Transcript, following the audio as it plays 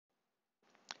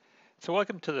So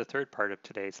welcome to the third part of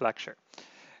today's lecture.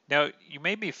 Now, you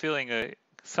may be feeling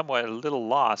somewhat a little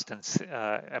lost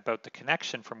about the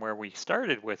connection from where we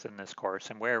started with in this course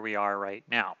and where we are right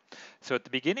now. So at the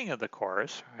beginning of the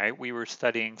course, right, we were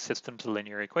studying systems of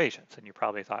linear equations, and you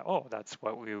probably thought, oh, that's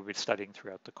what we would be studying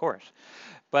throughout the course.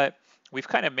 But we've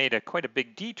kind of made quite a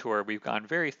big detour. We've gone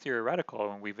very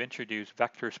theoretical, and we've introduced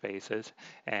vector spaces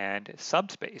and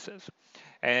subspaces.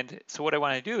 And so what I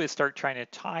want to do is start trying to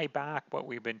tie back what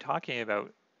we've been talking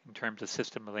about in terms of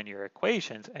system of linear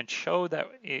equations and show that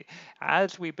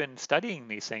as we've been studying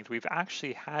these things, we've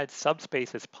actually had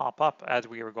subspaces pop up as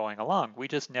we were going along. We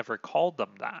just never called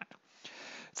them that.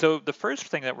 So the first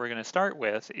thing that we're going to start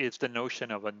with is the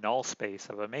notion of a null space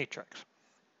of a matrix.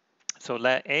 So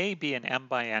let A be an m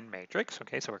by n matrix.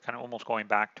 Okay, so we're kind of almost going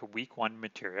back to week one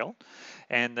material.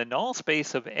 And the null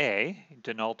space of A,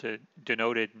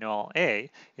 denoted null A,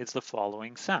 is the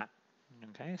following set.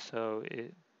 Okay, so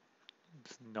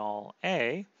null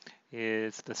A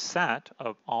is the set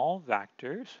of all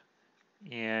vectors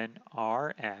in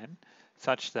Rn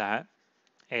such that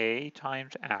A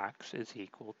times x is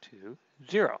equal to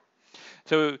 0.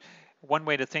 So one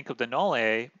way to think of the null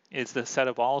A is the set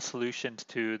of all solutions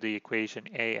to the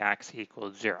equation AX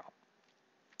equals 0.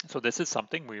 So this is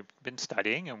something we've been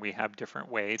studying, and we have different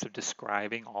ways of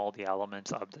describing all the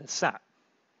elements of this set.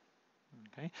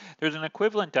 Okay. There's an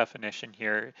equivalent definition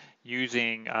here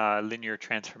using linear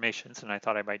transformations, and I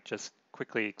thought I might just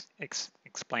quickly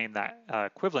explain that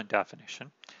equivalent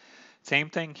definition. Same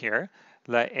thing here.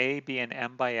 Let A be an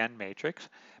m by n matrix,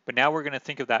 but now we're going to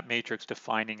think of that matrix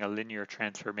defining a linear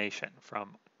transformation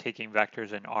from taking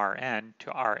vectors in Rn to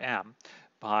Rm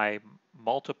by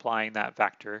multiplying that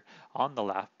vector on the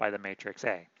left by the matrix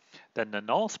A. Then the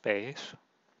null space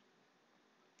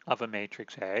of a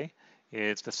matrix A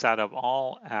is the set of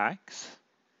all x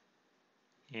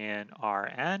in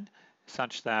Rn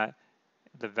such that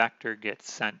the vector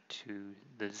gets sent to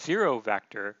the 0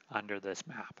 vector under this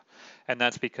map. And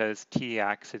that's because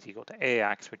Tx is equal to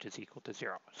Ax, which is equal to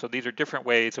 0. So these are different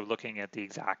ways of looking at the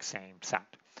exact same set.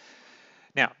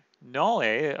 Now, null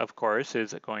A, of course,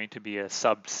 is going to be a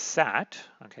subset.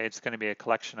 Okay, it's going to be a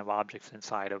collection of objects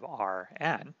inside of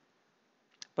Rn.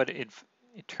 But it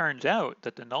turns out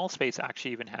that the null space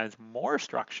actually even has more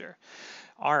structure.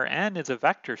 Rn is a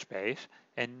vector space,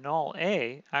 and null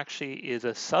A actually is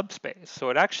a subspace.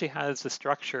 So it actually has the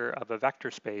structure of a vector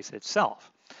space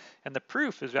itself. And the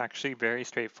proof is actually very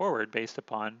straightforward based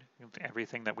upon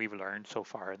everything that we've learned so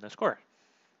far in this course.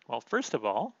 Well, first of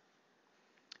all,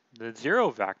 the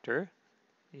 0 vector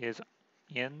is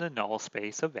in the null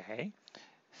space of A,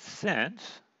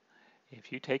 since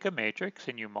if you take a matrix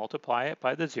and you multiply it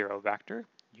by the 0 vector,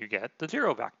 you get the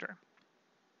 0 vector.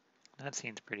 That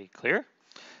seems pretty clear.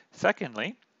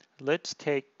 Secondly, let's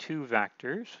take two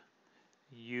vectors,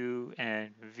 u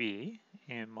and v,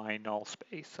 in my null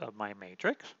space of my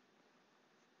matrix.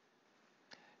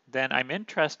 Then I'm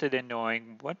interested in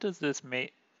knowing what does this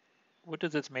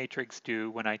matrix do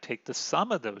when I take the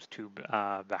sum of those two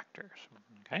vectors.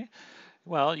 Okay.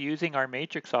 Well, using our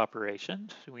matrix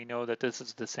operations, we know that this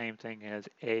is the same thing as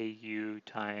AU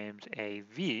times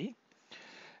AV,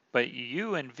 but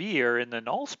U and V are in the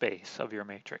null space of your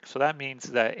matrix. So that means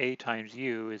that A times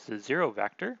U is the 0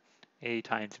 vector, A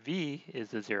times V is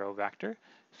the 0 vector,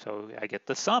 so I get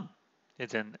the sum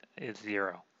is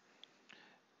 0.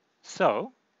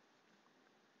 So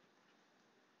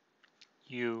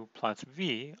U plus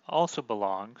V also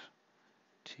belongs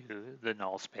to the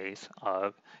null space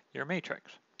of your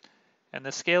matrix. And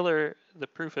the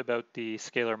proof about the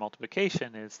scalar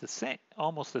multiplication is the same,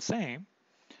 almost the same.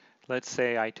 Let's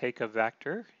say I take a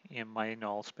vector in my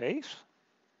null space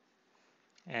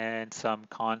and some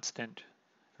constant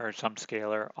or some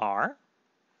scalar r.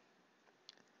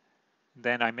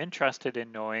 Then I'm interested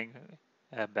in knowing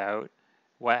about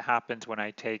what happens when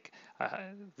I take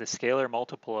the scalar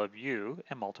multiple of u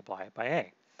and multiply it by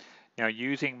a. Now,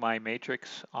 using my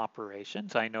matrix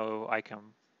operations, I know I can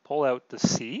pull out the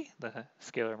c, the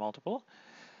scalar multiple.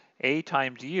 A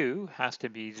times u has to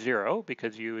be 0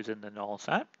 because u is in the null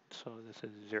set, so this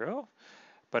is 0.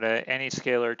 But any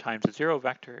scalar times the 0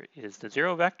 vector is the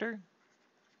 0 vector,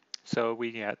 so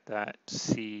we get that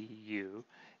cu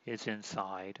is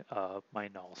inside of my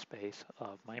null space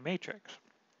of my matrix.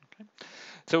 Okay.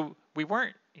 So we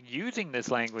weren't using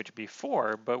this language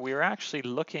before, but we were actually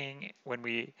looking, when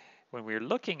we were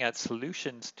looking at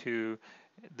solutions to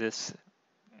this,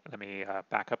 let me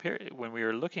back up here. When we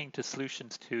were looking to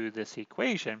solutions to this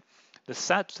equation, the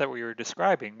sets that we were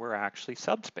describing were actually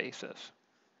subspaces.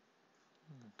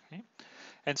 Okay.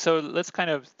 And so let's kind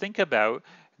of think about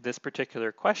this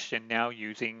particular question now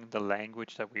using the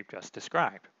language that we've just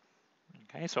described.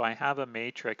 Okay, so I have a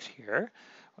matrix here,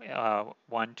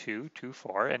 1, 2, 2,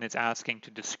 4, and it's asking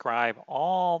to describe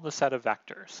all the set of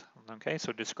vectors. Okay,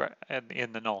 so describe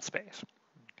in the null space.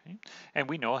 Okay, and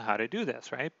we know how to do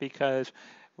this, right? Because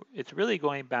it's really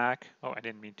going back. Oh, I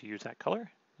didn't mean to use that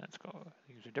color. Let's go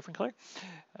use a different color.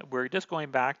 We're just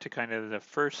going back to kind of the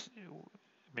first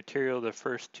material, the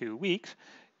first 2 weeks.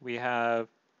 We have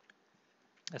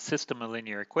a system of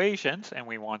linear equations and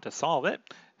we want to solve it.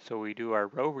 So we do our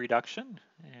row reduction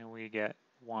and we get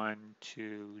 1,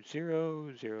 2,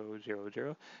 0, 0, 0,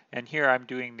 0. And here I'm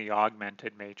doing the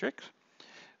augmented matrix.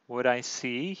 What I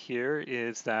see here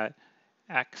is that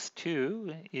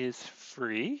x2 is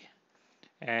free.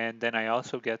 And then I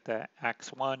also get that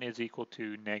x1 is equal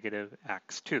to negative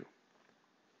x2.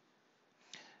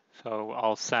 So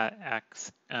I'll set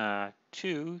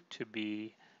x2 to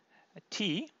be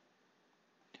t.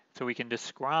 So we can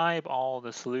describe all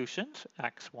the solutions,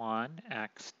 x1,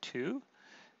 x2,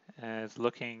 as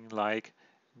looking like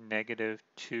negative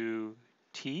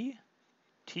 2t,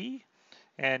 t,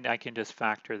 and I can just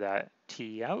factor that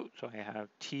t out. So I have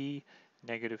t,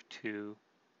 negative 2,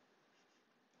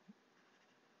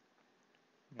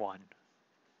 1,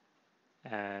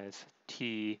 as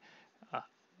t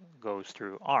goes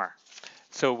through R.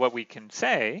 So what we can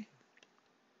say,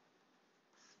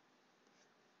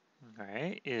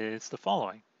 right, is the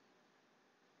following.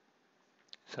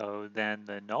 So then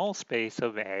the null space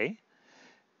of A,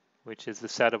 which is the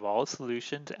set of all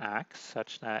solutions x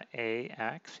such that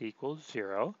ax equals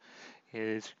 0,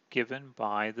 is given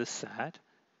by the set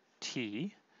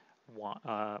t,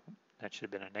 that should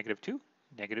have been a negative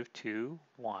 2,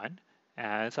 1,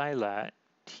 as I let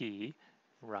t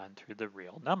run through the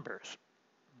real numbers.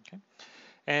 Okay.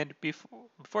 And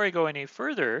before I go any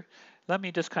further, let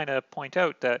me just kind of point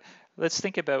out that let's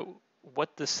think about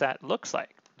what the set looks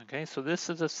like. Okay, so this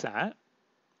is a set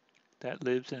that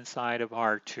lives inside of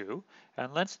R2,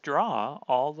 and let's draw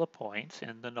all the points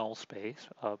in the null space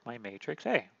of my matrix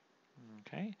A.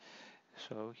 Okay,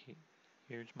 so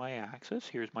here's my axis,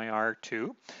 here's my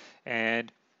R2,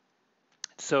 and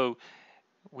so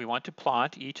we want to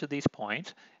plot each of these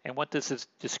points, and what this is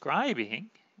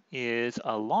describing is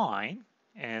a line,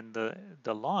 and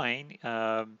the line,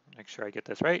 make sure I get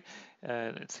this right,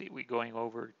 let's see, we're going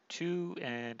over 2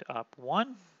 and up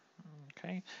 1,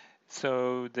 okay,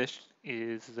 so this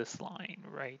is this line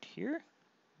right here,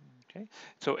 okay,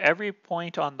 so every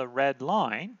point on the red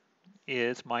line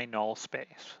is my null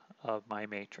space of my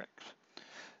matrix.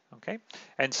 Okay,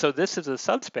 and so this is a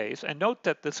subspace, and note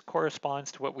that this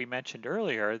corresponds to what we mentioned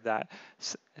earlier, that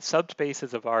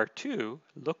subspaces of R2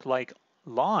 look like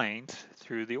lines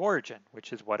through the origin,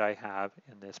 which is what I have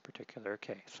in this particular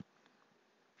case.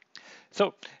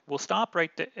 So we'll stop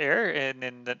right there, and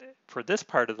then for this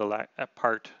part of the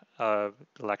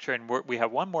lecture, and we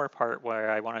have one more part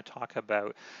where I want to talk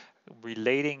about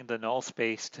relating the null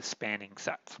space to spanning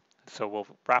sets. So we'll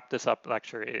wrap this up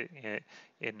lecture in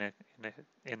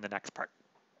the next part.